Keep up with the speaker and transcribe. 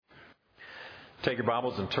Take your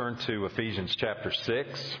Bibles and turn to Ephesians chapter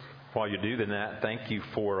 6. While you do that, thank you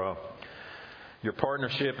for your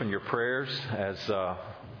partnership and your prayers as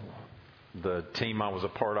the team I was a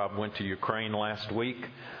part of went to Ukraine last week.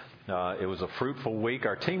 It was a fruitful week.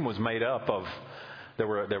 Our team was made up of there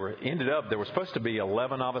were supposed to be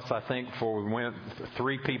 11 of us, I think, before we went.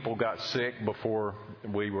 3 people got sick before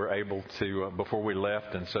we were able to before we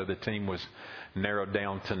left, and so the team was narrowed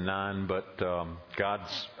down to 9. But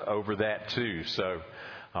God's over that too. So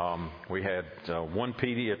we had 1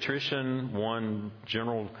 pediatrician, 1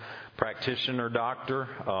 general practitioner doctor.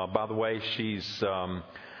 By the way, she's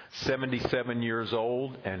 77 years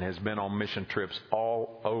old and has been on mission trips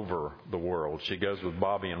all over the world. She goes with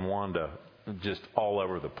Bobby and Wanda just all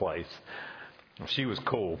over the place. She was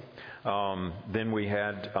cool. Then we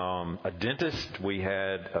had a dentist. We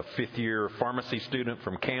had a 5th-year pharmacy student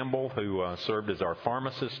from Campbell who served as our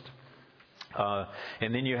pharmacist.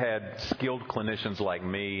 And then you had skilled clinicians like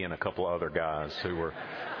me and a couple of other guys who were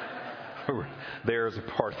there as a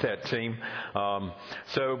part of that team.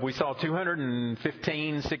 So we saw 16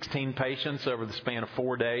 patients over the span of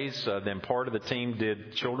 4 days. Then part of the team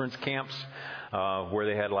did children's camps where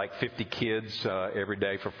they had like 50 kids every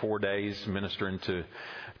day for 4 days, ministering to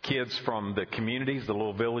kids from the communities, the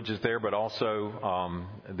little villages there, but also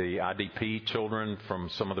the IDP children from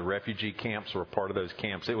some of the refugee camps were a part of those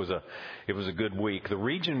camps. It was a good week. The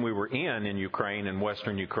region we were in Ukraine, in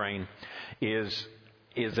western Ukraine, is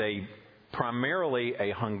primarily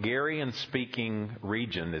a Hungarian-speaking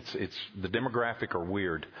region. It's the demographic are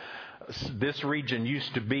weird. This region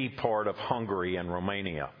used to be part of Hungary and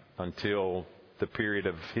Romania until the period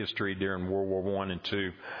of history during World War I and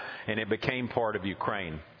II, and it became part of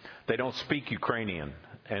Ukraine. They don't speak Ukrainian,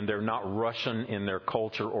 and they're not Russian in their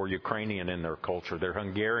culture or Ukrainian in their culture. They're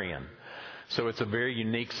Hungarian. So it's a very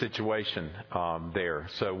unique situation there.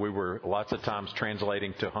 So we were lots of times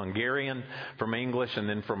translating to Hungarian from English and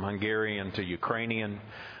then from Hungarian to Ukrainian.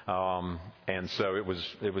 And so it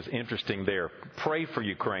was interesting there. Pray for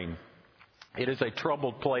Ukraine. It is a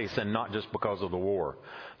troubled place, and not just because of the war.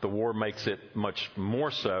 The war makes it much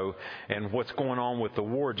more so, and what's going on with the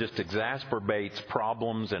war just exacerbates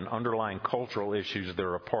problems and underlying cultural issues that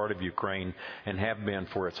are a part of Ukraine and have been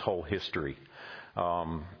for its whole history.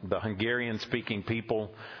 The Hungarian-speaking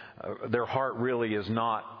people, their heart really is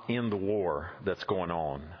not in the war that's going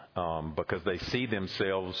on, because they see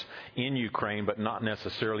themselves in Ukraine, but not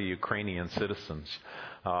necessarily Ukrainian citizens.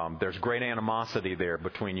 There's great animosity there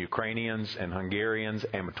between Ukrainians and Hungarians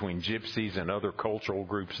and between gypsies and other cultural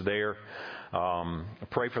groups there.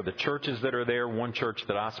 Pray for the churches that are there. One church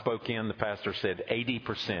that I spoke in, the pastor said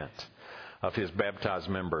 80% of his baptized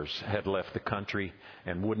members had left the country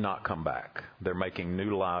and would not come back. They're making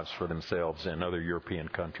new lives for themselves in other European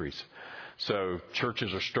countries. So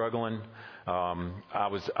churches are struggling. I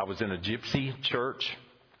was in a gypsy church,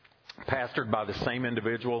 pastored by the same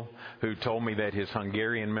individual who told me that his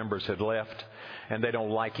Hungarian members had left, and they don't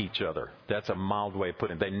like each other. That's a mild way of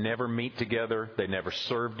putting it. They never meet together. They never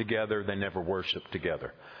serve together. They never worship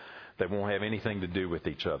together. They won't have anything to do with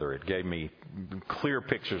each other. It gave me clear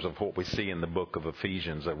pictures of what we see in the book of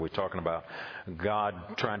Ephesians, that we're talking about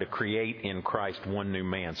God trying to create in Christ one new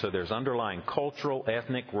man. So there's underlying cultural,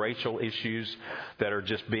 ethnic, racial issues that are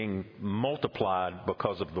just being multiplied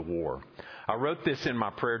because of the war. I wrote this in my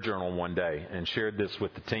prayer journal one day and shared this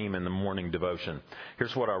with the team in the morning devotion.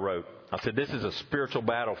 Here's what I wrote. I said, this is a spiritual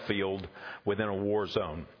battlefield within a war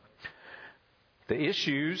zone. The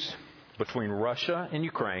issues between Russia and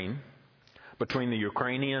Ukraine, between the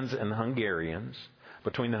Ukrainians and the Hungarians,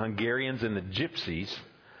 between the Hungarians and the gypsies,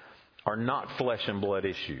 are not flesh and blood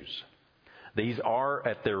issues. These are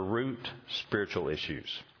at their root spiritual issues.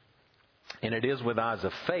 And it is with eyes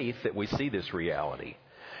of faith that we see this reality.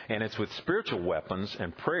 And it's with spiritual weapons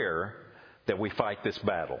and prayer that we fight this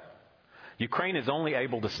battle. Ukraine is only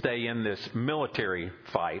able to stay in this military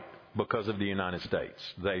fight because of the United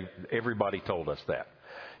States. Everybody told us that.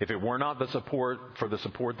 If it were not the support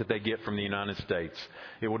that they get from the United States,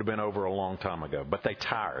 it would have been over a long time ago. But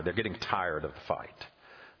they're getting tired of the fight.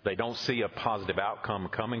 They don't see a positive outcome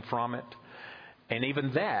coming from it. And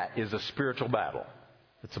even that is a spiritual battle.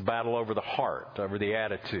 It's a battle over the heart, over the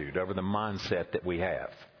attitude, over the mindset that we have.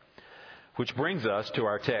 Which brings us to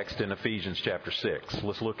our text in Ephesians chapter 6.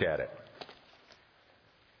 Let's look at it.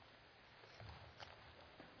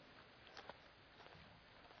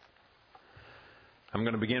 I'm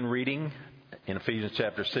going to begin reading in Ephesians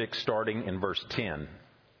chapter 6, starting in verse 10.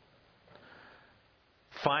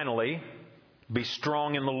 Finally, be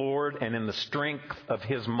strong in the Lord and in the strength of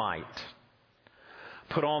His might.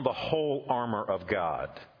 Put on the whole armor of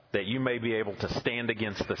God, that you may be able to stand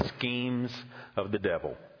against the schemes of the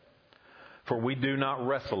devil. For we do not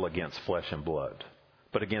wrestle against flesh and blood,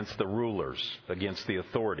 but against the rulers, against the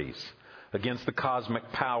authorities, against the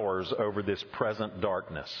cosmic powers over this present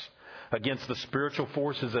darkness, against the spiritual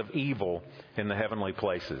forces of evil in the heavenly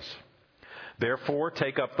places. Therefore,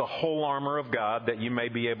 take up the whole armor of God, that you may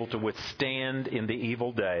be able to withstand in the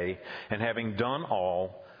evil day, and having done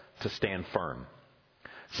all, to stand firm.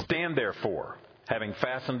 Stand therefore, having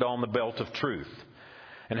fastened on the belt of truth,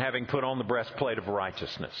 and having put on the breastplate of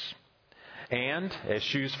righteousness, and as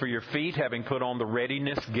shoes for your feet, having put on the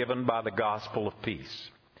readiness given by the gospel of peace.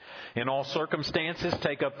 In all circumstances,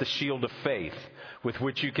 take up the shield of faith, with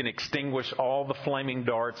which you can extinguish all the flaming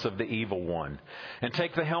darts of the evil one. And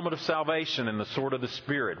take the helmet of salvation and the sword of the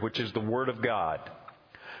Spirit, which is the Word of God.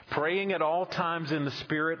 Praying at all times in the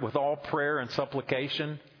Spirit with all prayer and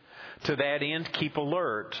supplication. To that end, keep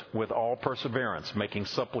alert with all perseverance, making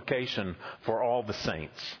supplication for all the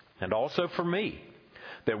saints, and also for me,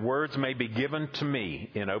 that words may be given to me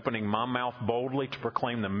in opening my mouth boldly to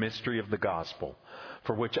proclaim the mystery of the gospel,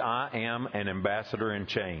 for which I am an ambassador in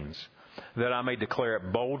chains, that I may declare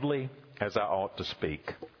it boldly as I ought to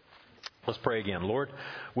speak. Let's pray again. Lord,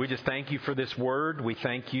 we just thank you for this word. We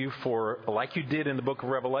thank you for, like you did in the book of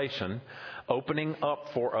Revelation, opening up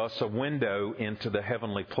for us a window into the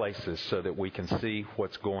heavenly places so that we can see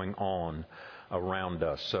what's going on around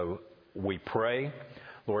us. So we pray,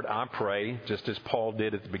 Lord, I pray, just as Paul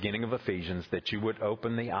did at the beginning of Ephesians, that you would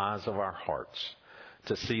open the eyes of our hearts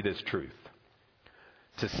to see this truth,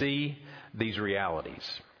 to see these realities.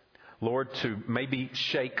 Lord, to maybe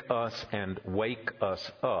shake us and wake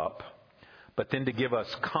us up, but then to give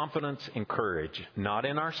us confidence and courage, not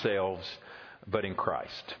in ourselves, but in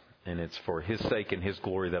Christ. And it's for His sake and His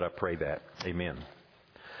glory that I pray that. Amen.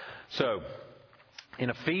 So, in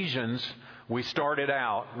Ephesians, we started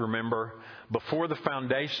out, remember, before the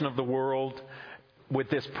foundation of the world, with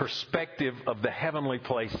this perspective of the heavenly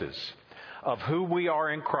places, of who we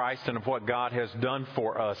are in Christ and of what God has done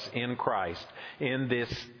for us in Christ, in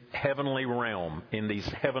this heavenly realm, in these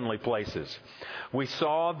heavenly places. We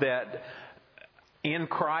saw that in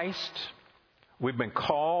Christ, we've been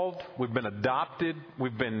called, we've been adopted,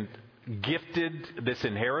 we've been gifted this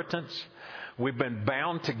inheritance. We've been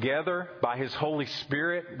bound together by His Holy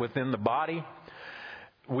Spirit within the body.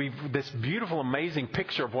 This beautiful, amazing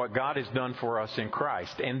picture of what God has done for us in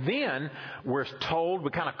Christ. And then we're told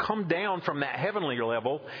we kind of come down from that heavenly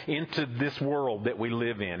level into this world that we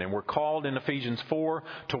live in. And we're called in Ephesians 4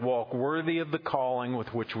 to walk worthy of the calling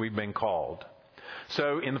with which we've been called.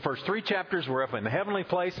 So in the first 3 chapters, we're up in the heavenly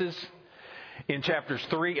places. In chapters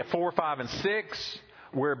 3, 4, 5, and 6,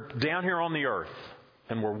 we're down here on the earth.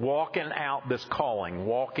 And we're walking out this calling,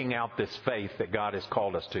 walking out this faith that God has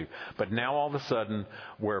called us to. But now all of a sudden,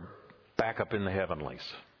 we're back up in the heavenlies.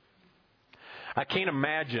 I can't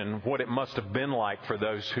imagine what it must have been like for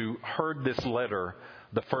those who heard this letter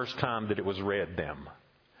the first time that it was read them.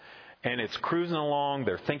 And it's cruising along.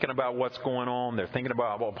 They're thinking about what's going on. They're thinking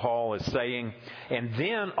about what Paul is saying. And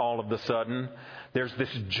then all of a sudden, there's this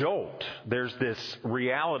jolt. There's this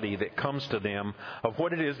reality that comes to them of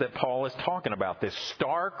what it is that Paul is talking about. This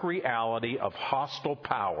stark reality of hostile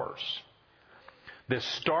powers. This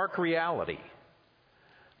stark reality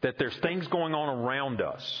that there's things going on around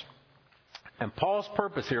us. And Paul's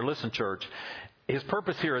purpose here, listen, church, his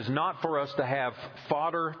purpose here is not for us to have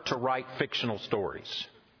fodder to write fictional stories.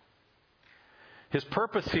 His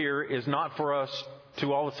purpose here is not for us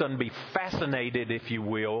to all of a sudden be fascinated, if you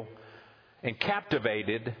will, and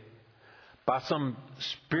captivated by some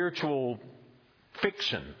spiritual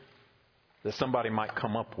fiction that somebody might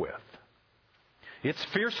come up with. It's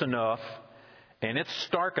fierce enough and it's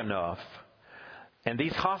stark enough, and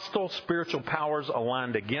these hostile spiritual powers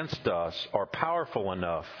aligned against us are powerful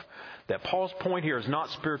enough that Paul's point here is not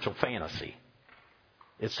spiritual fantasy.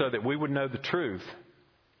 It's so that we would know the truth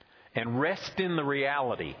and rest in the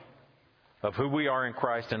reality of who we are in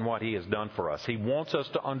Christ and what He has done for us. He wants us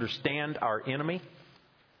to understand our enemy,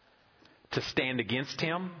 to stand against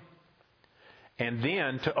him, and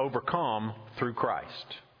then to overcome through Christ.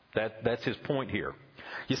 That's his point here.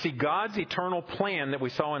 You see, God's eternal plan that we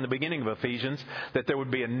saw in the beginning of Ephesians, that there would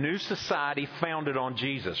be a new society founded on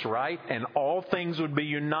Jesus, right? And all things would be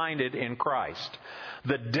united in Christ.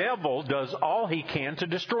 The devil does all he can to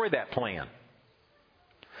destroy that plan.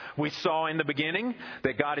 We saw in the beginning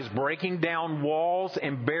that God is breaking down walls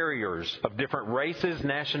and barriers of different races,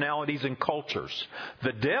 nationalities, and cultures.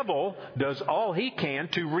 The devil does all he can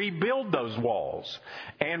to rebuild those walls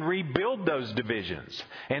and rebuild those divisions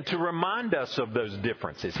and to remind us of those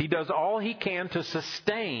differences. He does all he can to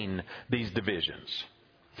sustain these divisions.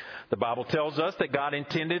 The Bible tells us that God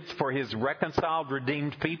intended for His reconciled,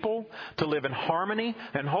 redeemed people to live in harmony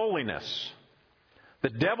and holiness. The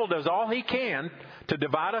devil does all he can to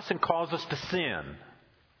divide us and cause us to sin.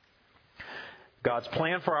 God's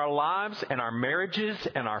plan for our lives and our marriages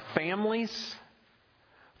and our families,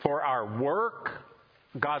 for our work,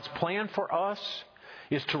 God's plan for us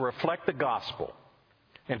is to reflect the gospel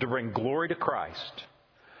and to bring glory to Christ.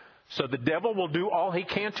 So the devil will do all he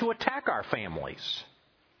can to attack our families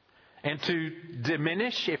and to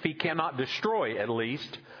diminish, if he cannot destroy at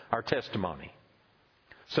least, our testimony.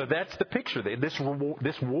 So that's the picture. This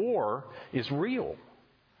war is real.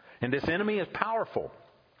 And this enemy is powerful.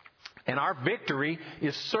 And our victory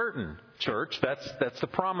is certain, church. That's the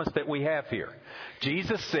promise that we have here.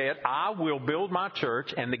 Jesus said, I will build my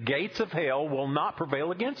church and the gates of hell will not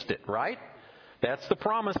prevail against it, right? That's the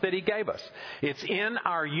promise that He gave us. It's in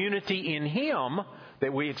our unity in Him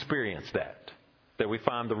that we experience that we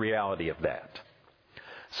find the reality of that.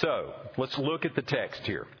 So, let's look at the text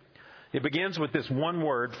here. It begins with this one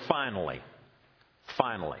word, finally.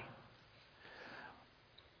 Finally.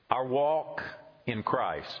 Our walk in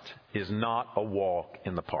Christ is not a walk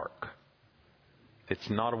in the park.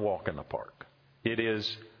 It's not a walk in the park. It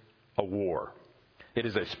is a war. It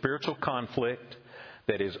is a spiritual conflict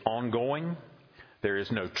that is ongoing. There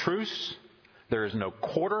is no truce. There is no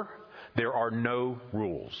quarter. There are no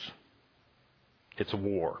rules. It's a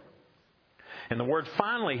war. And the word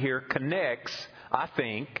finally here connects, I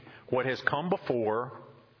think, what has come before,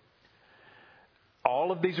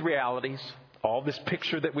 all of these realities, all this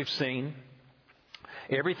picture that we've seen,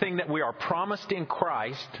 everything that we are promised in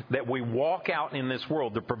Christ, that we walk out in this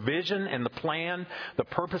world, the provision and the plan, the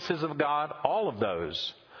purposes of God, all of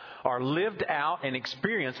those are lived out and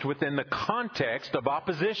experienced within the context of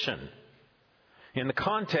opposition, in the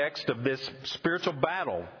context of this spiritual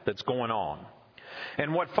battle that's going on.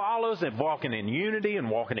 And what follows in walking in unity and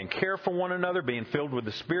walking in care for one another, being filled with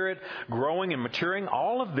the Spirit, growing and maturing,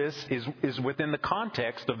 all of this is within the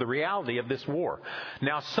context of the reality of this war.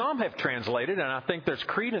 Now, some have translated, and I think there's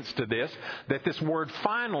credence to this, that this word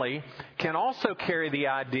finally can also carry the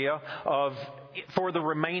idea of for the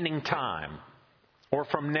remaining time, or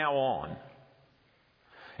from now on.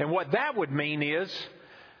 And what that would mean is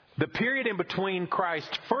the period in between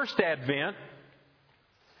Christ's first advent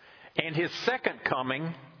and His second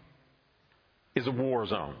coming is a war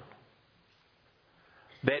zone.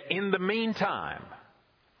 That in the meantime,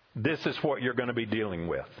 this is what you're going to be dealing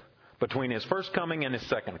with between His first coming and His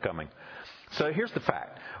second coming. So here's the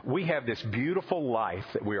fact. We have this beautiful life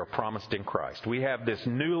that we are promised in Christ. We have this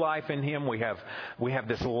new life in Him. We have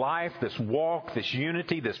this life, this walk, this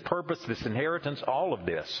unity, this purpose, this inheritance, all of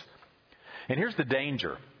this. And here's the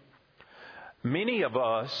danger. Many of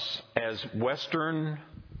us, as Western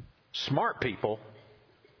smart people,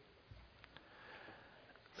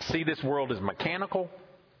 see this world as mechanical.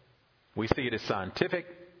 We see it as scientific.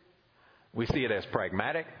 We see it as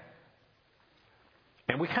pragmatic.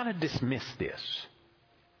 And we kind of dismiss this.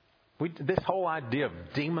 This whole idea of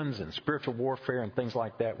demons and spiritual warfare and things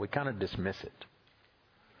like that, we kind of dismiss it.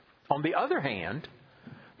 On the other hand,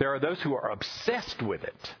 there are those who are obsessed with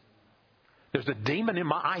it. There's a demon in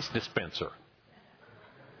my ice dispenser.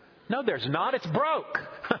 No, there's not. It's broke.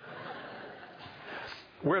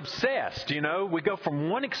 We're obsessed, We go from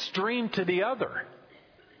one extreme to the other.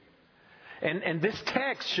 And this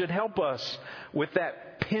text should help us with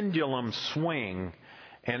that pendulum swing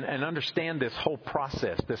and understand this whole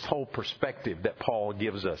process, this whole perspective that Paul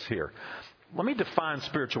gives us here. Let me define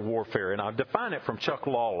spiritual warfare, and I'll define it from Chuck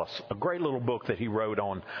Lawless, a great little book that he wrote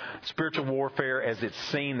on spiritual warfare as it's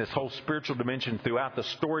seen, this whole spiritual dimension throughout the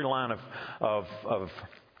storyline of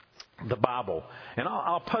the Bible. And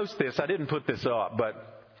I'll post this. I didn't put this up,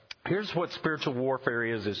 but here's what spiritual warfare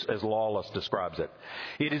is as Lawless describes it.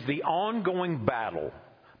 It is the ongoing battle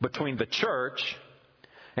between the church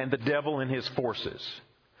and the devil and his forces,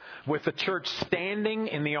 with the church standing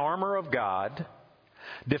in the armor of God,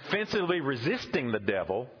 defensively resisting the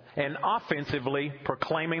devil, and offensively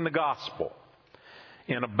proclaiming the gospel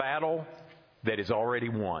in a battle that is already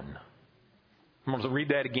won. I'm going to read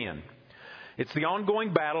that again. It's the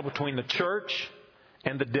ongoing battle between the church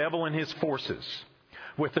and the devil and his forces,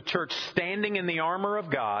 with the church standing in the armor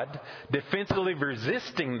of God, defensively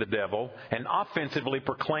resisting the devil, and offensively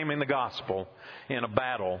proclaiming the gospel in a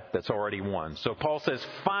battle that's already won. So Paul says,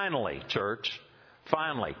 finally, church,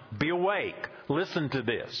 finally, be awake. Listen to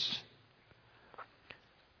this.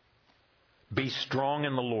 Be strong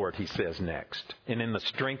in the Lord, he says next, and in the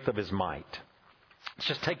strength of His might. Let's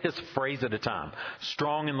just take this phrase at a time.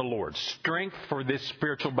 Strong in the Lord. Strength for this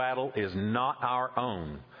spiritual battle is not our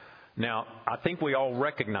own. Now, I think we all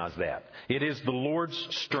recognize that. It is the Lord's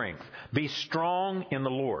strength. Be strong in the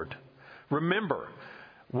Lord. Remember,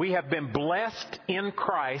 we have been blessed in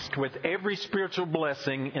Christ with every spiritual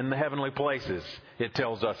blessing in the heavenly places, it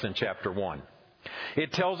tells us in chapter 1.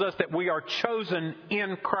 It tells us that we are chosen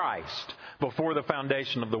in Christ before the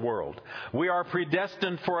foundation of the world. We are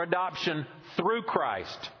predestined for adoption through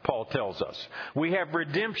Christ, Paul tells us. We have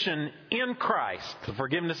redemption in Christ, the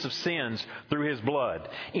forgiveness of sins through His blood.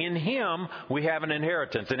 In Him, we have an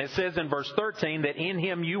inheritance. And it says in verse 13 that in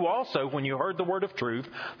Him you also, when you heard the word of truth,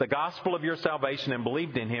 the gospel of your salvation, and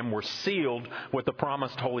believed in Him, were sealed with the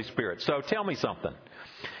promised Holy Spirit. So tell me something.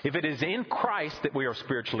 If it is in Christ that we are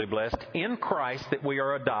spiritually blessed, in Christ that we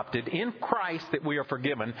are adopted, in Christ that we are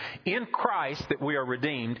forgiven, in Christ that we are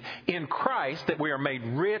redeemed, in Christ that we are made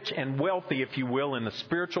rich and wealthy, if you will, in the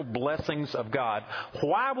spiritual blessings of God,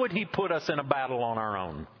 why would He put us in a battle on our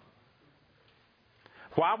own?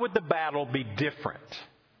 Why would the battle be different?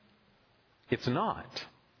 It's not.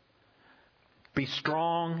 Be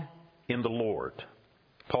strong in the Lord.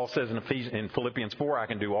 Paul says in Philippians 4, I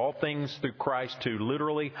can do all things through Christ who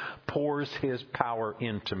literally pours His power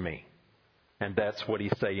into me. And that's what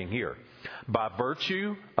he's saying here. By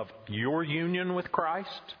virtue of your union with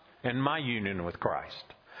Christ and my union with Christ.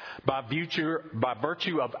 By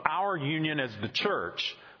virtue of our union as the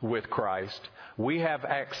church with Christ, we have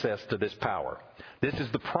access to this power. This is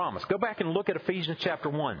the promise. Go back and look at Ephesians chapter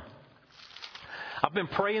 1. I've been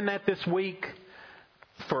praying that this week.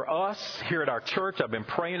 For us here at our church, I've been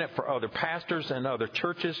praying it for other pastors and other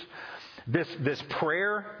churches. This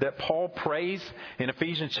prayer that Paul prays in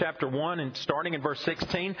Ephesians chapter 1 and starting in verse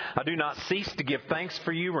 16, I do not cease to give thanks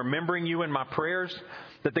for you, remembering you in my prayers,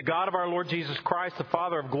 that the God of our Lord Jesus Christ, the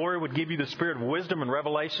Father of glory, would give you the spirit of wisdom and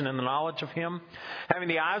revelation in the knowledge of Him, having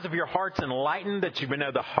the eyes of your hearts enlightened, that you may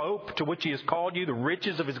know the hope to which He has called you, the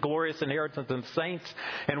riches of His glorious inheritance in saints,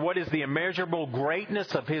 and what is the immeasurable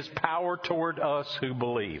greatness of His power toward us who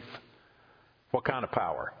believe. What kind of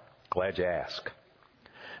power? Glad you asked.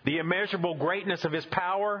 The immeasurable greatness of His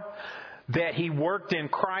power that He worked in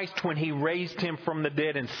Christ when He raised Him from the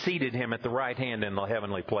dead and seated Him at the right hand in the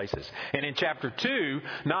heavenly places. And in chapter 2,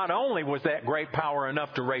 not only was that great power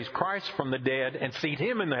enough to raise Christ from the dead and seat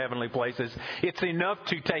Him in the heavenly places, it's enough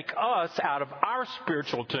to take us out of our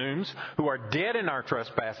spiritual tombs who are dead in our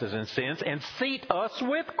trespasses and sins and seat us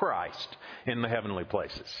with Christ in the heavenly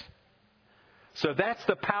places. So that's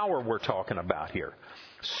the power we're talking about here.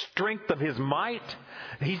 Strength of His might.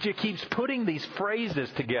 He just keeps putting these phrases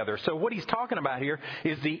together. So what he's talking about here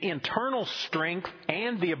is the internal strength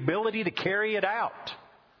and the ability to carry it out.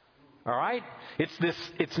 All right?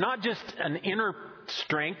 It's not just an inner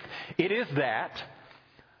strength. It is that.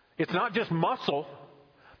 It's not just muscle,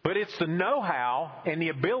 but it's the know-how and the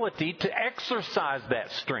ability to exercise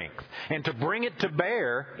that strength and to bring it to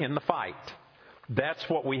bear in the fight. That's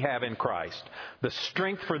what we have in Christ. The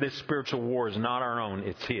strength for this spiritual war is not our own,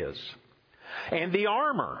 it's His. And the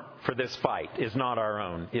armor for this fight is not our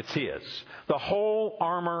own, it's His. The whole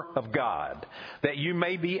armor of God, that you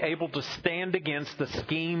may be able to stand against the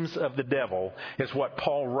schemes of the devil, is what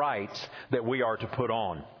Paul writes that we are to put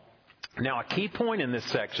on. Now, a key point in this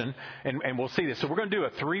section, and we'll see this. So we're going to do a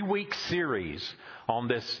 3-week series on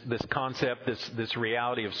this concept, this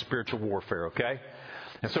reality of spiritual warfare, okay?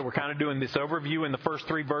 And so we're kind of doing this overview in the first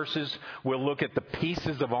 3 verses. We'll look at the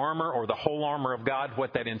pieces of armor or the whole armor of God,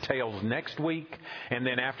 what that entails next week. And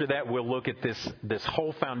then after that, we'll look at this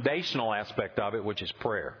whole foundational aspect of it, which is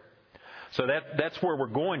prayer. So that's where we're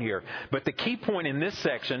going here. But the key point in this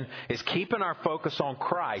section is keeping our focus on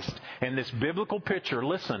Christ and this biblical picture,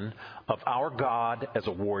 listen, of our God as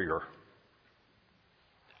a warrior.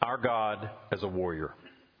 Our God as a warrior.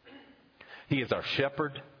 He is our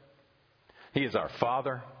shepherd. He is our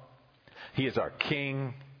Father. He is our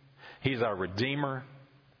King. He is our Redeemer.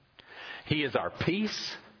 He is our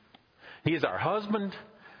peace. He is our husband.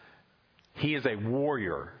 He is a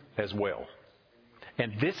warrior as well.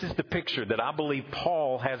 And this is the picture that I believe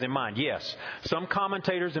Paul has in mind. Yes, some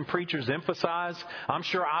commentators and preachers emphasize, I'm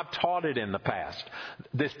sure I've taught it in the past,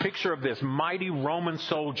 this picture of this mighty Roman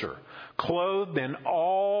soldier clothed in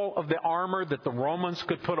all of the armor that the Romans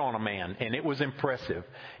could put on a man. And it was impressive.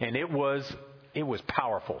 And it was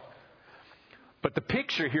powerful. But the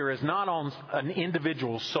picture here is not on an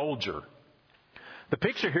individual soldier. The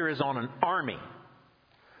picture here is on an army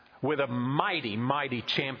with a mighty, mighty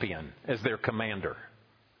champion as their commander.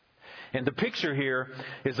 And the picture here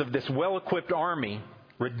is of this well-equipped army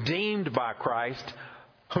redeemed by Christ,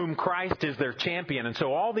 whom Christ is their champion. And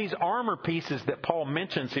so all these armor pieces that Paul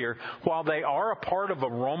mentions here, while they are a part of a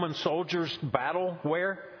Roman soldier's battle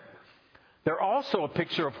wear, They're also a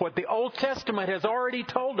picture of what the Old Testament has already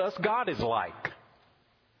told us God is like.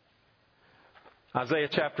 Isaiah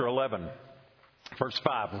chapter 11, verse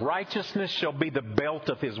 5. Righteousness shall be the belt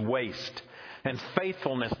of his waist, and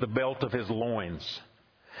faithfulness the belt of his loins.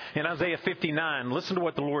 In Isaiah 59, listen to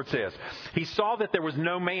what the Lord says. He saw that there was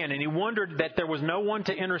no man, and he wondered that there was no one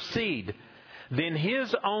to intercede. Then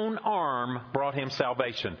his own arm brought him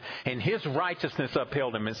salvation, and his righteousness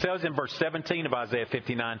upheld him. It says in verse 17 of Isaiah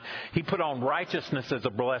 59, he put on righteousness as a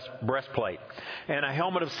breastplate, and a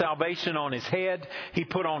helmet of salvation on his head. He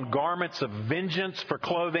put on garments of vengeance for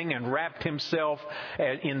clothing, and wrapped himself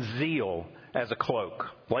in zeal as a cloak.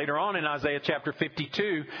 Later on in Isaiah chapter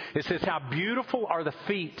 52, it says, how beautiful are the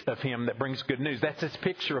feet of him that brings good news. That's this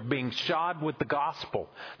picture of being shod with the gospel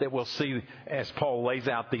that we'll see as Paul lays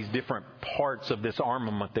out these different parts of this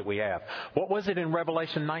armament that we have. What was it in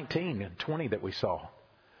Revelation 19 and 20 that we saw?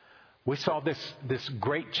 We saw this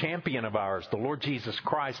great champion of ours, the Lord Jesus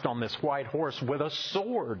Christ, on this white horse with a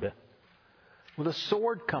sword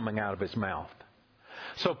coming out of his mouth.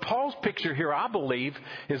 So Paul's picture here, I believe,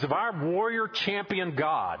 is of our warrior champion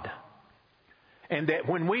God. And that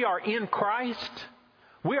when we are in Christ,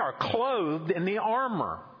 we are clothed in the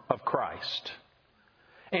armor of Christ.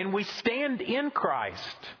 And we stand in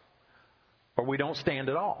Christ, or we don't stand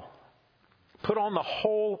at all. Put on the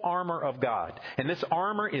whole armor of God. And this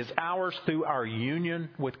armor is ours through our union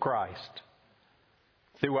with Christ,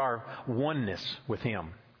 through our oneness with Him.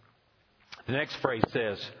 The next phrase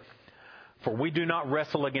says, for we do not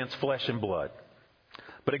wrestle against flesh and blood,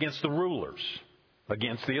 but against the rulers,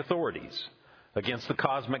 against the authorities, against the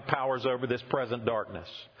cosmic powers over this present darkness,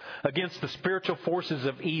 against the spiritual forces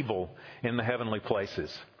of evil in the heavenly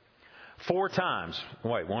places. 5 times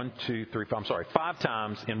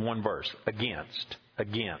in one verse. Against,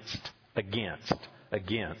 against, against,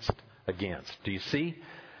 against, against. Do you see?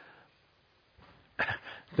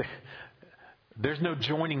 There's no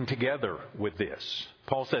joining together with this.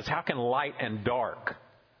 Paul says, how can light and dark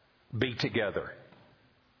be together?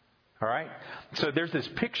 All right? So there's this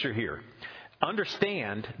picture here.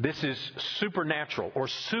 Understand, this is supernatural or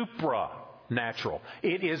supranatural.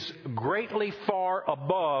 It is greatly far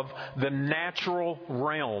above the natural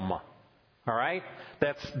realm. All right?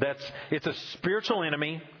 It's a spiritual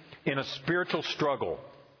enemy in a spiritual struggle.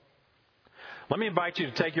 Let me invite you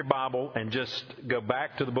to take your Bible and just go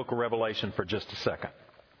back to the book of Revelation for just a second.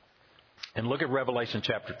 And look at Revelation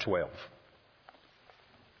chapter 12.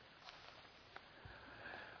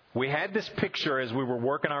 We had this picture as we were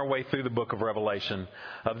working our way through the book of Revelation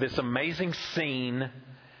of this amazing scene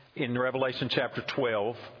in Revelation chapter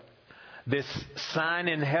 12. This sign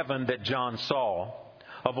in heaven that John saw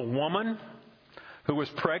of a woman who was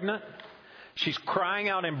pregnant. She's crying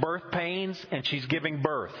out in birth pains and she's giving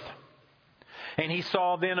birth. And he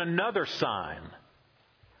saw then another sign.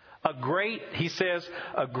 A great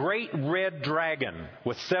red dragon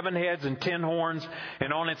with 7 heads and 10 horns,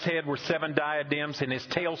 and on its head were 7 diadems, and his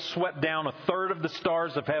tail swept down 1/3 of the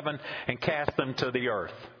stars of heaven and cast them to the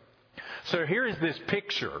earth. So here is this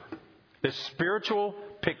picture, this spiritual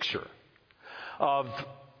picture of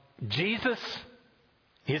Jesus,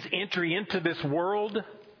 his entry into this world,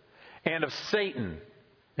 and of Satan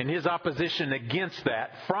and his opposition against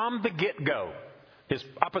that from the get-go. His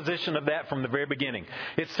opposition of that from the very beginning.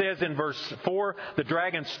 It says in verse 4, the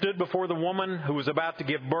dragon stood before the woman who was about to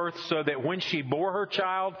give birth so that when she bore her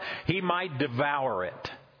child, he might devour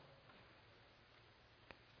it.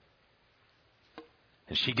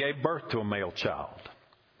 And she gave birth to a male child.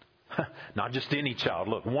 Not just any child.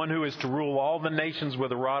 Look, one who is to rule all the nations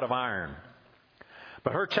with a rod of iron.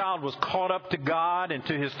 But her child was caught up to God and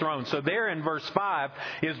to His throne. So there in verse 5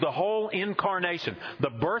 is the whole incarnation. The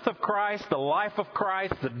birth of Christ, the life of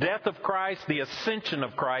Christ, the death of Christ, the ascension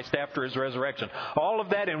of Christ after His resurrection. All of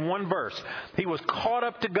that in one verse. He was caught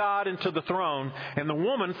up to God and to the throne, and the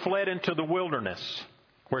woman fled into the wilderness,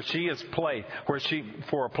 where she is placed,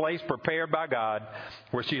 for a place prepared by God,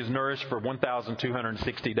 where she is nourished for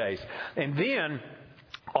 1,260 days. And then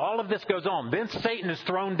all of this goes on. Then Satan is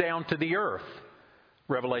thrown down to the earth.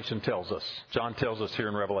 Revelation tells us. John tells us here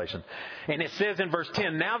in Revelation. And it says in verse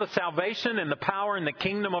 10, now the salvation and the power and the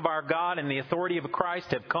kingdom of our God and the authority of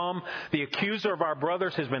Christ have come. The accuser of our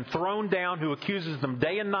brothers has been thrown down, who accuses them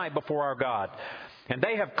day and night before our God. And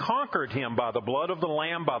they have conquered him by the blood of the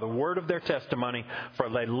Lamb, by the word of their testimony, for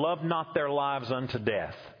they loved not their lives unto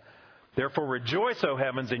death. Therefore rejoice, O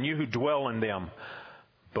heavens, and you who dwell in them.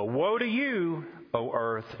 But woe to you, O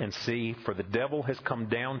earth and sea, for the devil has come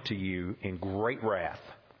down to you in great wrath,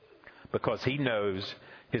 because he knows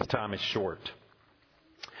his time is short.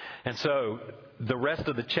 And so the rest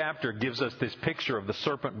of the chapter gives us this picture of the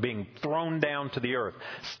serpent being thrown down to the earth,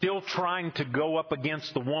 still trying to go up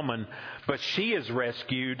against the woman, but she is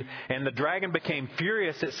rescued. And the dragon became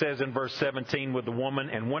furious, it says in verse 17, with the woman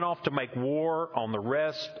and went off to make war on the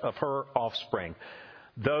rest of her offspring,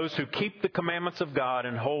 those who keep the commandments of God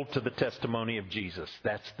and hold to the testimony of Jesus.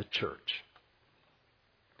 That's the church.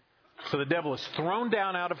 So the devil is thrown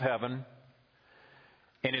down out of heaven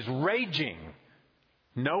and is raging,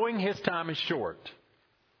 knowing his time is short,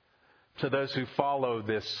 to those who follow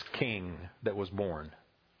this king that was born.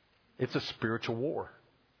 It's a spiritual war.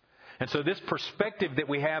 And so this perspective that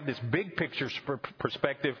we have, this big picture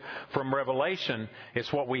perspective from Revelation,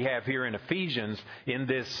 is what we have here in Ephesians in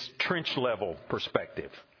this trench level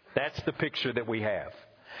perspective. That's the picture that we have.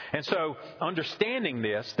 And so understanding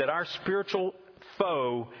this, that our spiritual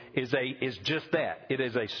foe is just that. It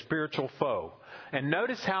is a spiritual foe. And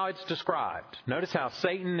notice how it's described. Notice how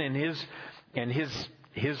Satan and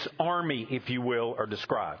his army, if you will, are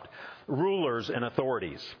described. Rulers and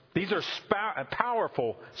authorities. These are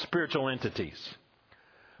powerful spiritual entities.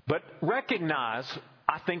 But recognize,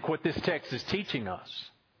 I think, what this text is teaching us.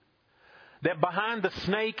 That behind the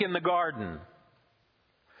snake in the garden,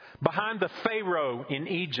 behind the Pharaoh in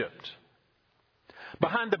Egypt,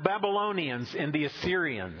 behind the Babylonians and the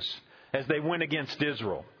Assyrians as they went against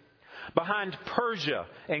Israel, behind Persia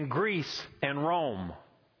and Greece and Rome,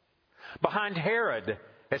 behind Herod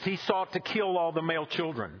as he sought to kill all the male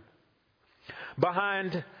children,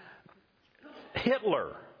 behind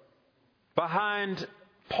Hitler, behind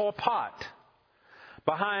Pol Pot,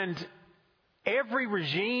 behind every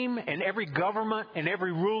regime and every government and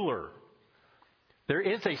every ruler, there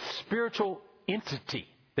is a spiritual entity.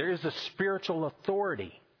 There is a spiritual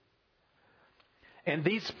authority. And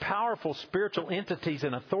these powerful spiritual entities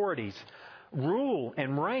and authorities rule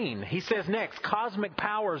and reign. He says next, cosmic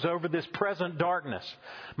powers over this present darkness.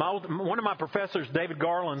 One of my professors, David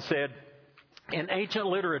Garland, said, in ancient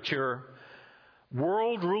literature,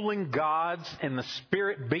 world-ruling gods and the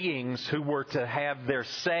spirit beings who were to have their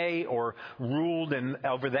say or ruled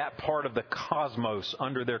over that part of the cosmos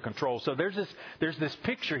under their control. So there's this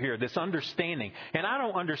picture here, this understanding. And I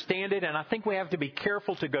don't understand it, and I think we have to be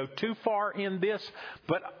careful to go too far in this,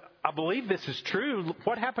 but I believe this is true.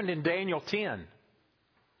 What happened in Daniel 10?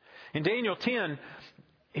 In Daniel 10,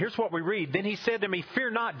 here's what we read. Then he said to me,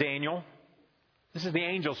 "Fear not, Daniel." This is the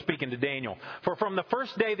angel speaking to Daniel. "For from the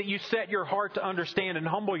first day that you set your heart to understand and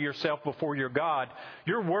humble yourself before your God,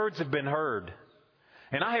 your words have been heard.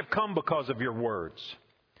 And I have come because of your words.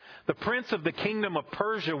 The prince of the kingdom of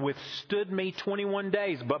Persia withstood me 21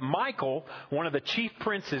 days. But Michael, one of the chief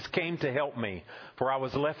princes, came to help me. For I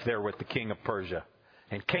was left there with the king of Persia.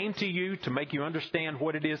 And came to you to make you understand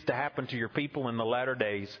what it is to happen to your people in the latter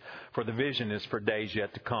days, for the vision is for days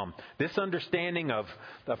yet to come." This understanding of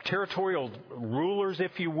territorial rulers,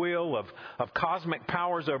 if you will, of cosmic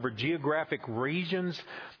powers over geographic regions,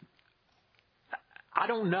 I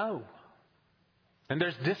don't know. And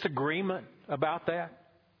there's disagreement about that.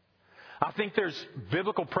 I think there's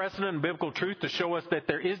biblical precedent and biblical truth to show us that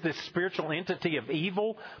there is this spiritual entity of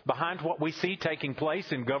evil behind what we see taking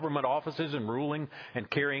place in government offices and ruling and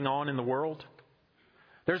carrying on in the world.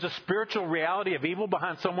 There's a spiritual reality of evil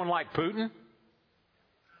behind someone like Putin.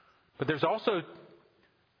 But there's also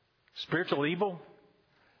spiritual evil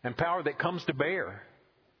and power that comes to bear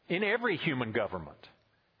in every human government,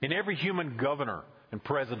 in every human governor and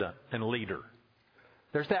president and leader.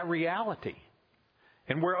 There's that reality.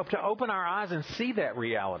 And we're up to open our eyes and see that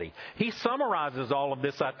reality. He summarizes all of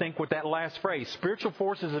this, I think, with that last phrase, spiritual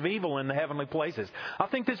forces of evil in the heavenly places. I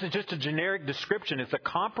think this is just a generic description. It's a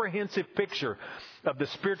comprehensive picture of the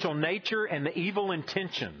spiritual nature and the evil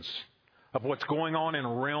intentions of what's going on in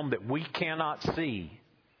a realm that we cannot see,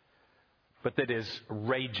 but that is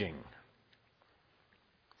raging.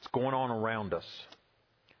 It's going on around us.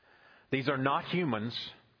 These are not humans.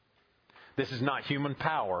 This is not human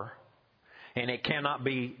power. And it cannot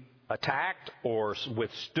be attacked or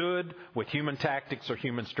withstood with human tactics or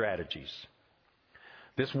human strategies.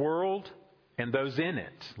 This world and those in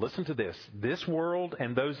it, listen to this, this world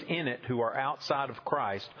and those in it who are outside of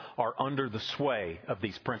Christ are under the sway of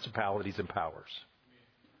these principalities and powers.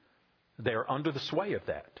 They are under the sway of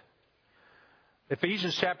that.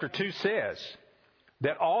 Ephesians chapter 2 says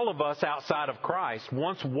that all of us outside of Christ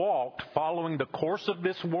once walked following the course of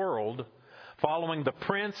this world, following the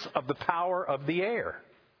prince of the power of the air.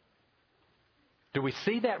 Do we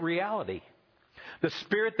see that reality? The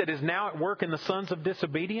spirit that is now at work in the sons of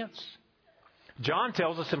disobedience? John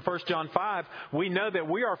tells us in 1 John 5, we know that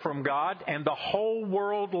we are from God and the whole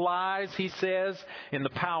world lies, he says, in the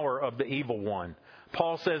power of the evil one.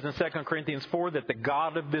 Paul says in 2 Corinthians 4 that the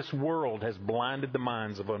God of this world has blinded the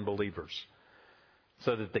minds of unbelievers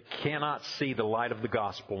so that they cannot see the light of the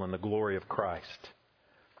gospel and the glory of Christ.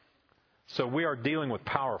 So we are dealing with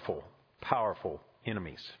powerful, powerful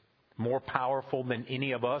enemies. More powerful than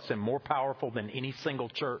any of us and more powerful than any single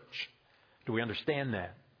church. Do we understand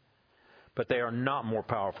that? But they are not more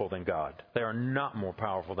powerful than God. They are not more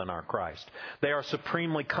powerful than our Christ. They are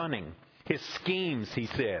supremely cunning. His schemes, he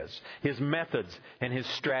says, his methods and his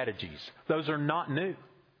strategies, those are not new.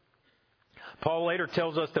 Paul later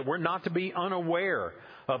tells us that we're not to be unaware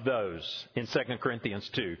of those in 2 Corinthians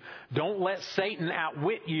 2. Don't let Satan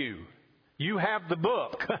outwit you. You have the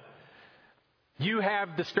book. You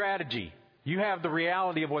have the strategy. You have the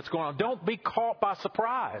reality of what's going on. Don't be caught by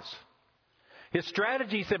surprise. His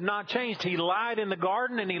strategies have not changed. He lied in the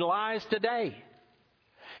garden and he lies today.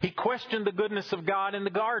 He questioned the goodness of God in the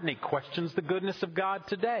garden. He questions the goodness of God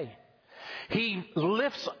today. He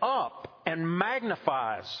lifts up and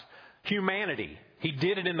magnifies humanity. He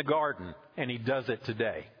did it in the garden and he does it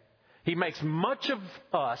today. He makes much of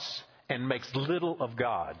us and makes little of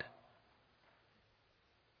God.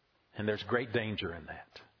 And there's great danger in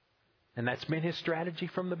that. And that's been his strategy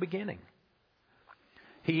from the beginning.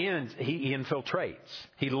 He infiltrates.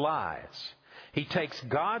 He lies. He takes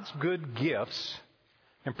God's good gifts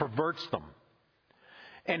and perverts them.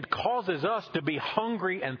 And causes us to be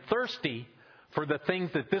hungry and thirsty for the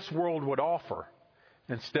things that this world would offer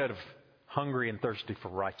instead of hungry and thirsty for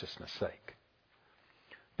righteousness' sake.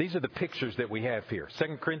 These are the pictures that we have here.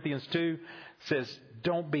 2 Corinthians 2 says,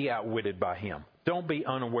 don't be outwitted by him. Don't be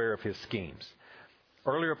unaware of his schemes.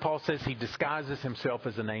 Earlier, Paul says he disguises himself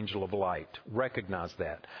as an angel of light. Recognize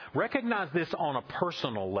that. Recognize this on a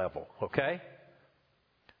personal level, okay?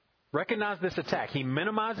 Recognize this attack. He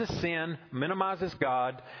minimizes sin, minimizes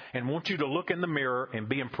God, and wants you to look in the mirror and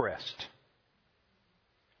be impressed.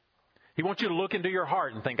 He wants you to look into your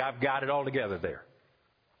heart and think, I've got it all together there.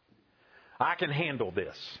 I can handle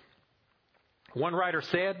this. One writer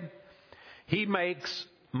said, he makes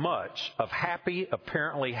much of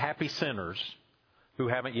apparently happy sinners who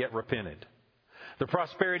haven't yet repented. The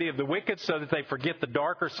prosperity of the wicked so that they forget the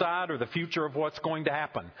darker side or the future of what's going to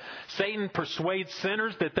happen. Satan persuades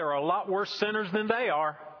sinners that there are a lot worse sinners than they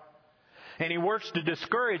are. And he works to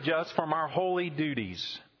discourage us from our holy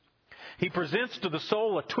duties. He presents to the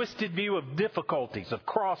soul a twisted view of difficulties, of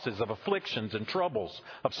crosses, of afflictions and troubles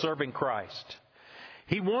of serving Christ.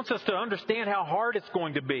 He wants us to understand how hard it's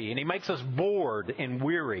going to be, and he makes us bored and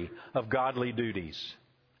weary of godly duties.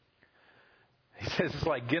 He says it's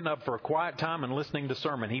like getting up for a quiet time and listening to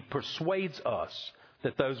sermon. He persuades us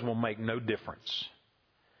that those will make no difference.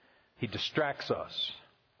 He distracts us.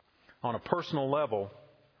 On a personal level,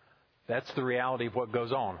 that's the reality of what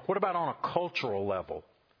goes on. What about on a cultural level?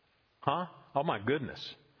 Huh? Oh my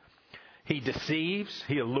goodness. He deceives,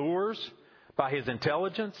 he allures by his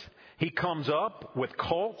intelligence. He comes up with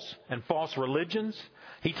cults and false religions.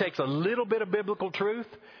 He takes a little bit of biblical truth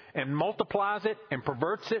and multiplies it and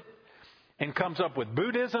perverts it and comes up with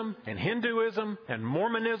Buddhism and Hinduism and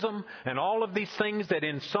Mormonism and all of these things that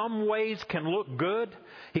in some ways can look good.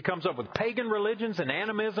 He comes up with pagan religions and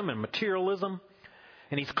animism and materialism.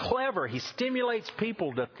 And he's clever. He stimulates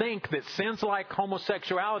people to think that sins like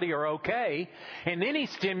homosexuality are okay. And then he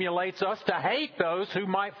stimulates us to hate those who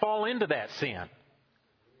might fall into that sin.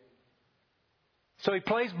 So he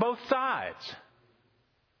plays both sides.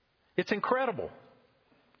 It's incredible.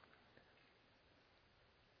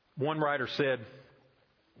 One writer said,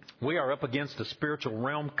 we are up against a spiritual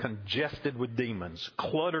realm congested with demons,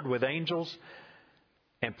 cluttered with angels,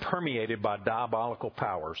 and permeated by diabolical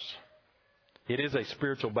powers. It is a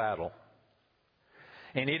spiritual battle.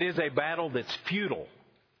 And it is a battle that's futile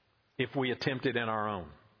if we attempt it in our own.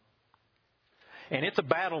 And it's a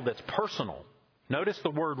battle that's personal. Notice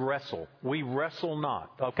the word wrestle. We wrestle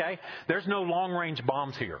not, okay? There's no long-range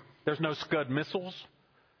bombs here. There's no Scud missiles.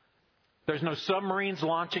 There's no submarines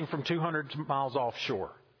launching from 200 miles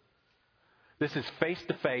offshore. This is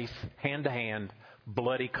face-to-face, hand-to-hand,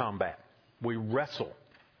 bloody combat. We wrestle,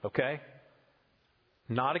 okay?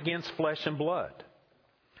 Not against flesh and blood.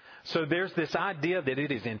 So there's this idea that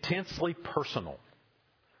it is intensely personal.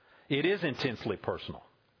 It is intensely personal.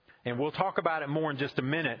 And we'll talk about it more in just a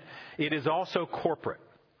minute. It is also corporate.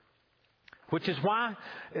 Which is why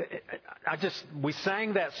we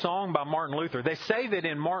sang that song by Martin Luther. They say that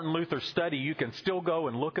in Martin Luther's study, you can still go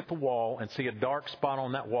and look at the wall and see a dark spot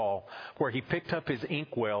on that wall where he picked up his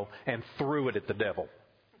inkwell and threw it at the devil.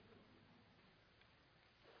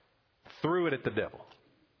 threw it at the devil.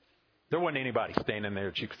 There wasn't anybody standing there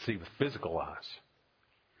that you could see with physical eyes.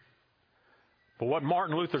 But what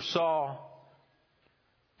Martin Luther saw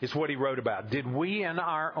is what he wrote about. Did we in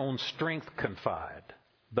our own strength confide,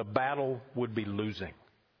 the battle would be losing.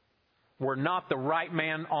 Were not the right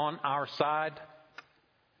man on our side,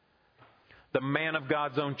 the man of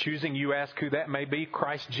God's own choosing, you ask who that may be?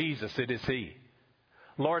 Christ Jesus, it is He.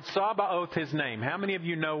 Lord Sabaoth, His name. How many of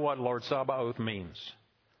you know what Lord Sabaoth means?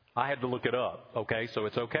 I had to look it up, okay? So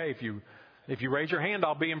it's okay if you raise your hand,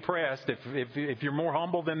 I'll be impressed. If you're more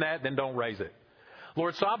humble than that, then don't raise it.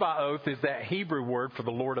 Lord Sabaoth is that Hebrew word for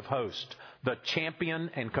the Lord of hosts, the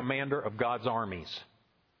champion and commander of God's armies.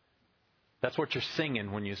 That's what you're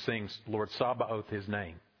singing when you sing Lord Sabaoth, His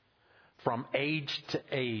name. From age to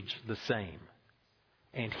age the same.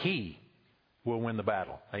 And He will win the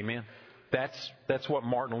battle. Amen? That's what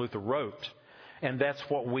Martin Luther wrote. And that's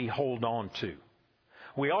what we hold on to.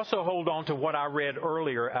 We also hold on to what I read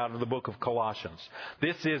earlier out of the book of Colossians.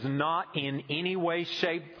 This is not in any way,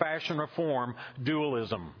 shape, fashion, or form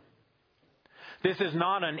dualism. This is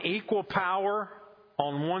not an equal power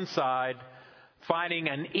on one side fighting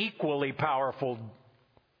an equally powerful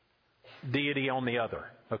deity on the other.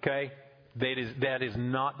 Okay? That is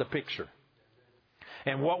not the picture.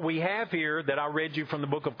 And what we have here that I read you from the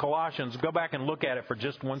book of Colossians, go back and look at it for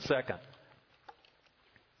just 1 second.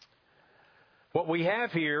 What we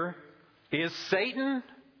have here is Satan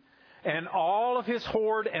and all of his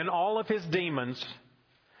horde and all of his demons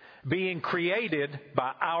being created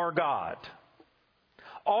by our God.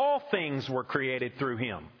 All things were created through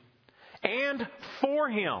Him and for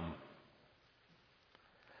Him.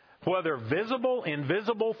 Whether visible,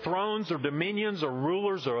 invisible, thrones or dominions or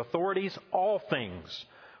rulers or authorities, all things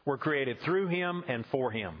were created through Him and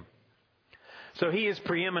for Him. So He is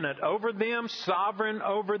preeminent over them, sovereign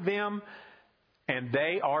over them, and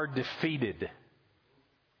they are defeated.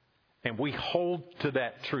 And we hold to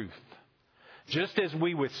that truth. Just as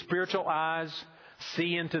we with spiritual eyes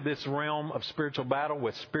see into this realm of spiritual battle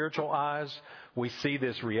with spiritual eyes, we see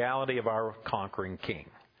this reality of our conquering King.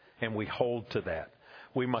 And we hold to that.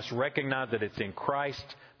 We must recognize that it's in Christ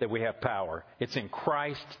that we have power. It's in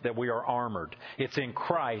Christ that we are armored. It's in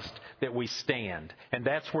Christ that we stand. And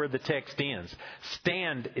that's where the text ends.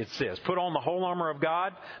 Stand, it says. Put on the whole armor of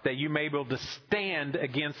God that you may be able to stand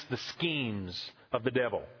against the schemes of the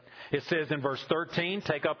devil. It says in verse 13,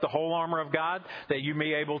 take up the whole armor of God that you may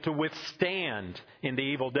be able to withstand in the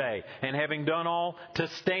evil day. And having done all, to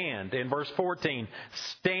stand. In verse 14,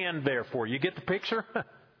 stand therefore. You get the picture?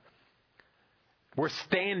 We're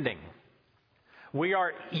standing. We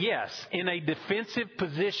are, yes, in a defensive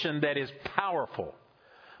position that is powerful.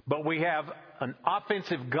 But we have an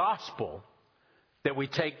offensive gospel that we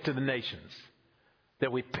take to the nations.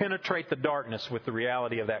 That we penetrate the darkness with the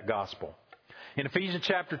reality of that gospel. In Ephesians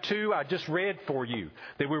chapter 2, I just read for you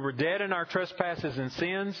that we were dead in our trespasses and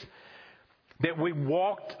sins. That we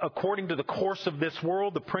walked according to the course of this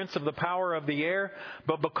world, the prince of the power of the air.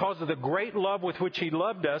 But because of the great love with which He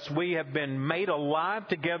loved us, we have been made alive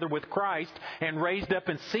together with Christ and raised up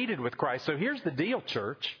and seated with Christ. So here's the deal,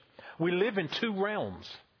 church. We live in two realms.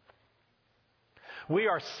 We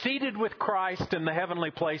are seated with Christ in the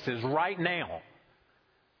heavenly places right now.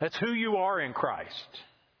 That's who you are in Christ.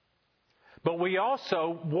 But we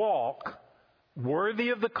also walk worthy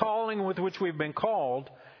of the calling with which we've been called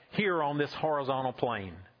here on this horizontal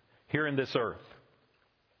plane, here in this earth.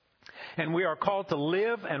 And we are called to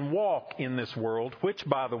live and walk in this world, which,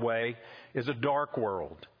 by the way, is a dark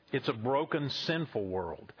world. It's a broken, sinful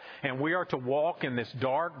world. And we are to walk in this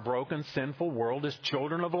dark, broken, sinful world as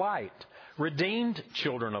children of light, redeemed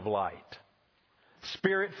children of light,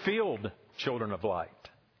 Spirit-filled children of light.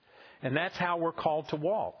 And that's how we're called to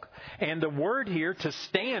walk. And the word here, to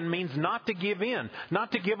stand, means not to give in,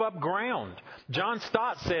 not to give up ground. John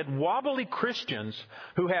Stott said, wobbly Christians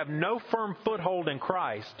who have no firm foothold in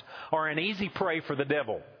Christ are an easy prey for the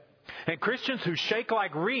devil. And Christians who shake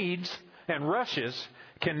like reeds and rushes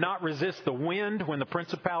cannot resist the wind when the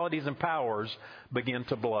principalities and powers begin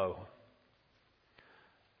to blow.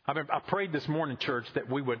 I prayed this morning, church, that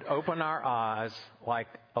we would open our eyes like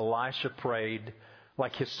Elisha prayed,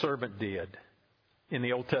 like his servant did in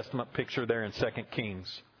the Old Testament picture there in 2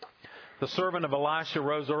 Kings. The servant of Elisha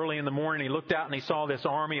rose early in the morning. He looked out and he saw this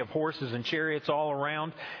army of horses and chariots all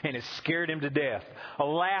around, and it scared him to death.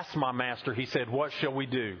 Alas, my master, he said, what shall we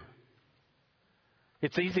do?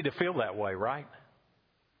 It's easy to feel that way, right?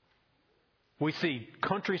 We see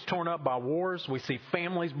countries torn up by wars. We see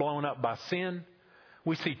families blown up by sin.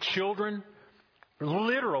 We see children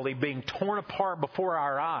literally being torn apart before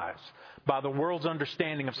our eyes by the world's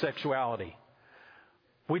understanding of sexuality.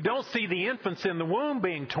 We don't see the infants in the womb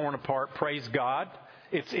being torn apart, praise God.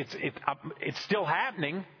 It's still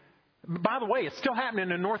happening. By the way, it's still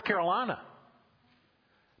happening in North Carolina.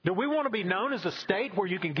 Do we want to be known as a state where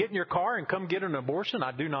you can get in your car and come get an abortion?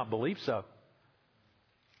 I do not believe so.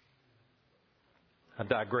 I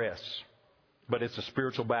digress. But it's a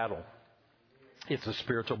spiritual battle. It's a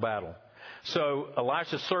spiritual battle. So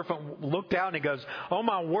Elisha's servant looked out and he goes, "Oh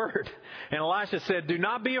my word." And Elisha said, "Do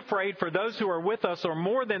not be afraid, for those who are with us are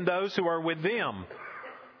more than those who are with them."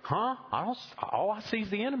 Huh? All I see is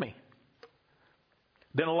the enemy.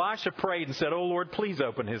 Then Elisha prayed and said, "Oh Lord, please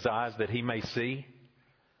open his eyes that he may see."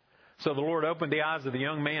 So the Lord opened the eyes of the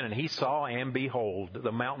young man, and he saw, and behold,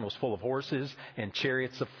 the mountain was full of horses and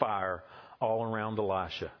chariots of fire all around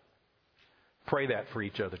Elisha. Pray that for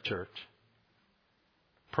each other, church.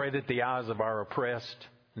 Pray that the eyes of our oppressed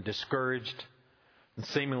and discouraged and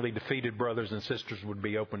seemingly defeated brothers and sisters would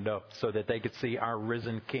be opened up so that they could see our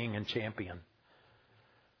risen King and champion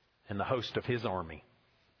and the host of his army.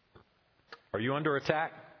 Are you under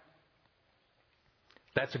attack?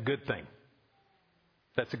 That's a good thing.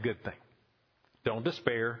 That's a good thing. Don't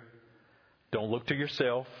despair. Don't look to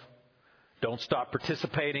yourself. Don't stop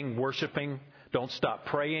participating, worshiping. Don't stop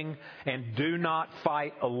praying. And do not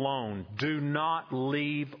fight alone. Do not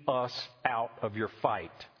leave us out of your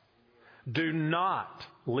fight. Do not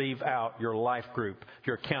leave out your life group,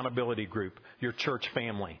 your accountability group, your church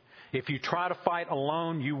family. If you try to fight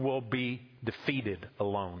alone, you will be defeated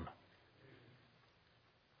alone.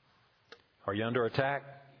 Are you under attack?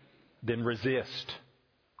 Then resist.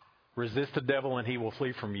 Resist the devil and he will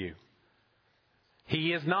flee from you.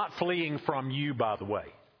 He is not fleeing from you, by the way.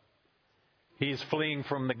 He is fleeing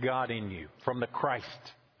from the God in you, from the Christ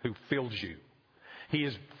who fills you. He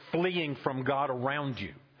is fleeing from God around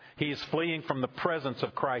you. He is fleeing from the presence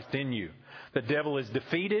of Christ in you. The devil is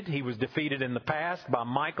defeated. He was defeated in the past by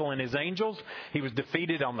Michael and his angels. He was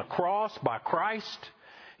defeated on the cross by Christ.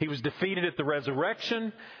 He was defeated at the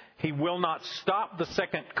resurrection. He will not stop the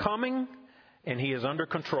second coming. And he is under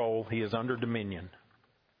control. He is under dominion.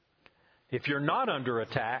 If you're not under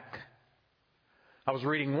attack, I was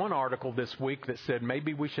reading one article this week that said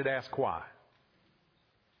maybe we should ask why.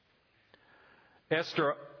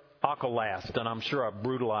 Esther Akolast, and I'm sure I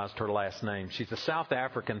brutalized her last name. She's a South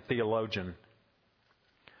African theologian.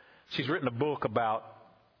 She's written a book about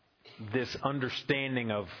this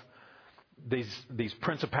understanding of these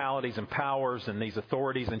principalities and powers and these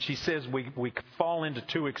authorities. And she says we fall into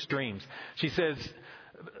two extremes. She says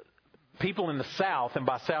people in the South, and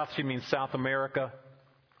by South she means South America,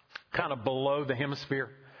 kind of below the hemisphere.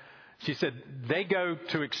 She said they go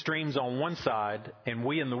to extremes on one side and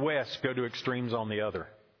we in the West go to extremes on the other.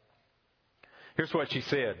 Here's what she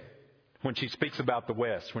said when she speaks about the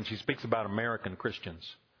West, when she speaks about American Christians.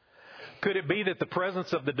 Could it be that the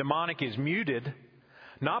presence of the demonic is muted,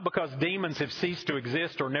 not because demons have ceased to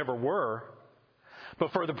exist or never were,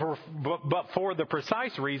 but for the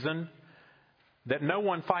precise reason that no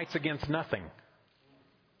one fights against nothing?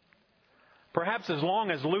 Perhaps as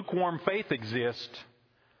long as lukewarm faith exists,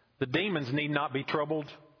 the demons need not be troubled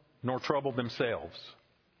nor trouble themselves.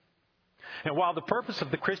 And while the purpose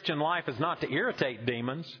of the Christian life is not to irritate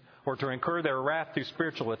demons or to incur their wrath through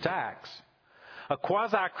spiritual attacks, a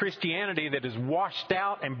quasi-Christianity that is washed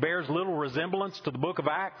out and bears little resemblance to the book of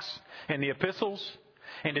Acts and the epistles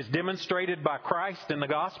and is demonstrated by Christ in the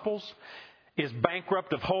Gospels is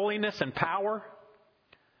bankrupt of holiness and power.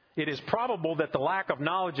 It is probable that the lack of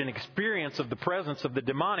knowledge and experience of the presence of the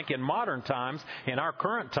demonic in modern times, in our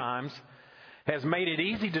current times, has made it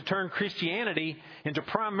easy to turn Christianity into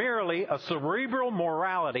primarily a cerebral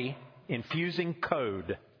morality infusing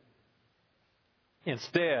code,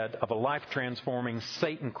 instead of a life-transforming,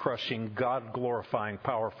 Satan-crushing, God-glorifying,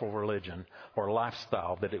 powerful religion or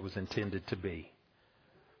lifestyle that it was intended to be.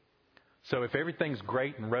 So if everything's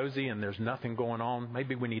great and rosy and there's nothing going on,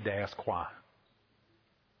 maybe we need to ask why.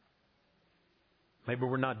 Maybe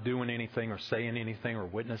we're not doing anything or saying anything or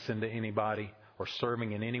witnessing to anybody or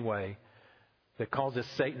serving in any way that causes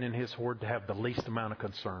Satan and his horde to have the least amount of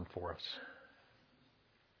concern for us.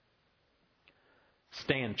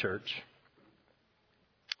 Stand, church.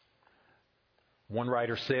 One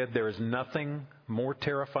writer said, there is nothing more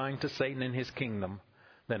terrifying to Satan and his kingdom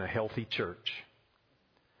than a healthy church.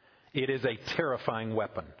 It is a terrifying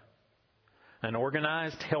weapon. An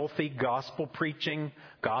organized, healthy, gospel-preaching,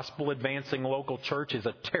 gospel-advancing local church is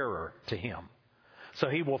a terror to him. So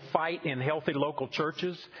he will fight in healthy local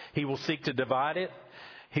churches. He will seek to divide it.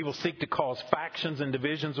 He will seek to cause factions and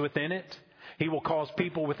divisions within it. He will cause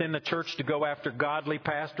people within the church to go after godly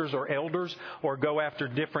pastors or elders, or go after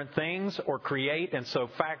different things, or create and sow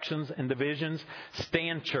factions and divisions.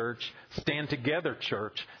 Stand, church. Stand together,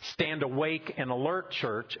 church. Stand awake and alert,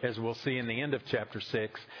 church, as we'll see in the end of chapter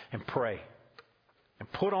 6, and pray.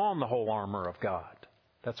 And put on the whole armor of God.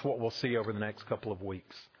 That's what we'll see over the next couple of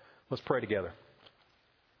weeks. Let's pray together.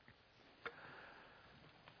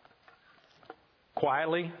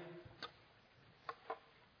 Quietly,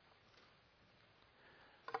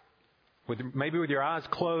 maybe with your eyes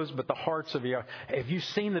closed, but the hearts of your... Have you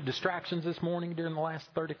seen the distractions this morning during the last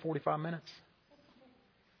 30, 45 minutes?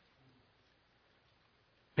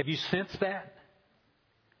 Have you sensed that?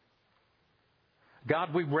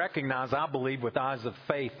 God, we recognize, I believe, with eyes of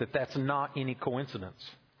faith, that that's not any coincidence.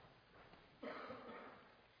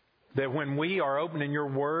 That when we are opening your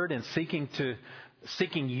Word and seeking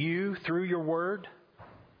you through your Word,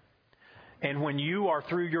 and when you are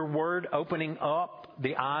through your Word opening up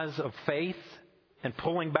the eyes of faith and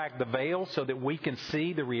pulling back the veil so that we can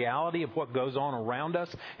see the reality of what goes on around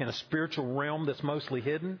us in a spiritual realm that's mostly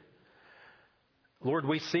hidden, Lord,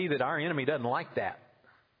 we see that our enemy doesn't like that.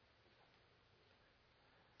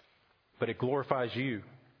 But it glorifies you.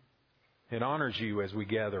 It honors you as we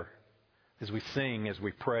gather, as we sing, as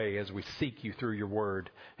we pray, as we seek you through your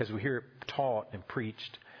word, as we hear it taught and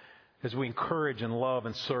preached, as we encourage and love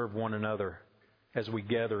and serve one another, as we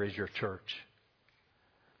gather as your church.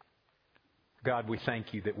 God, we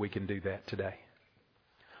thank you that we can do that today.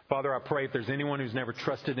 Father, I pray if there's anyone who's never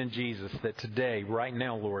trusted in Jesus, that today, right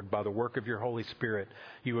now, Lord, by the work of your Holy Spirit,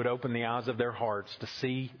 you would open the eyes of their hearts to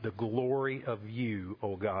see the glory of you,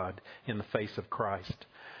 O God, in the face of Christ.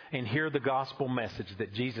 And hear the gospel message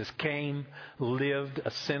that Jesus came, lived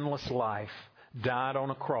a sinless life, died on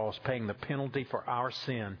a cross, paying the penalty for our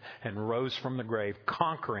sin, and rose from the grave,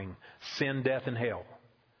 conquering sin, death, and hell.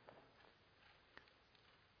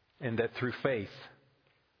 And that through faith,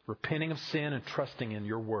 repenting of sin and trusting in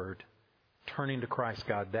your word, turning to Christ,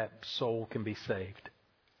 God, that soul can be saved.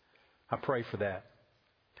 I pray for that.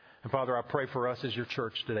 And Father, I pray for us as your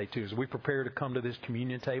church today too. As we prepare to come to this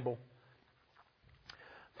communion table,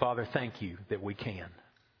 Father, thank you that we can.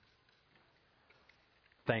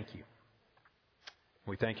 Thank you.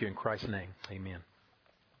 We thank you in Christ's name. Amen.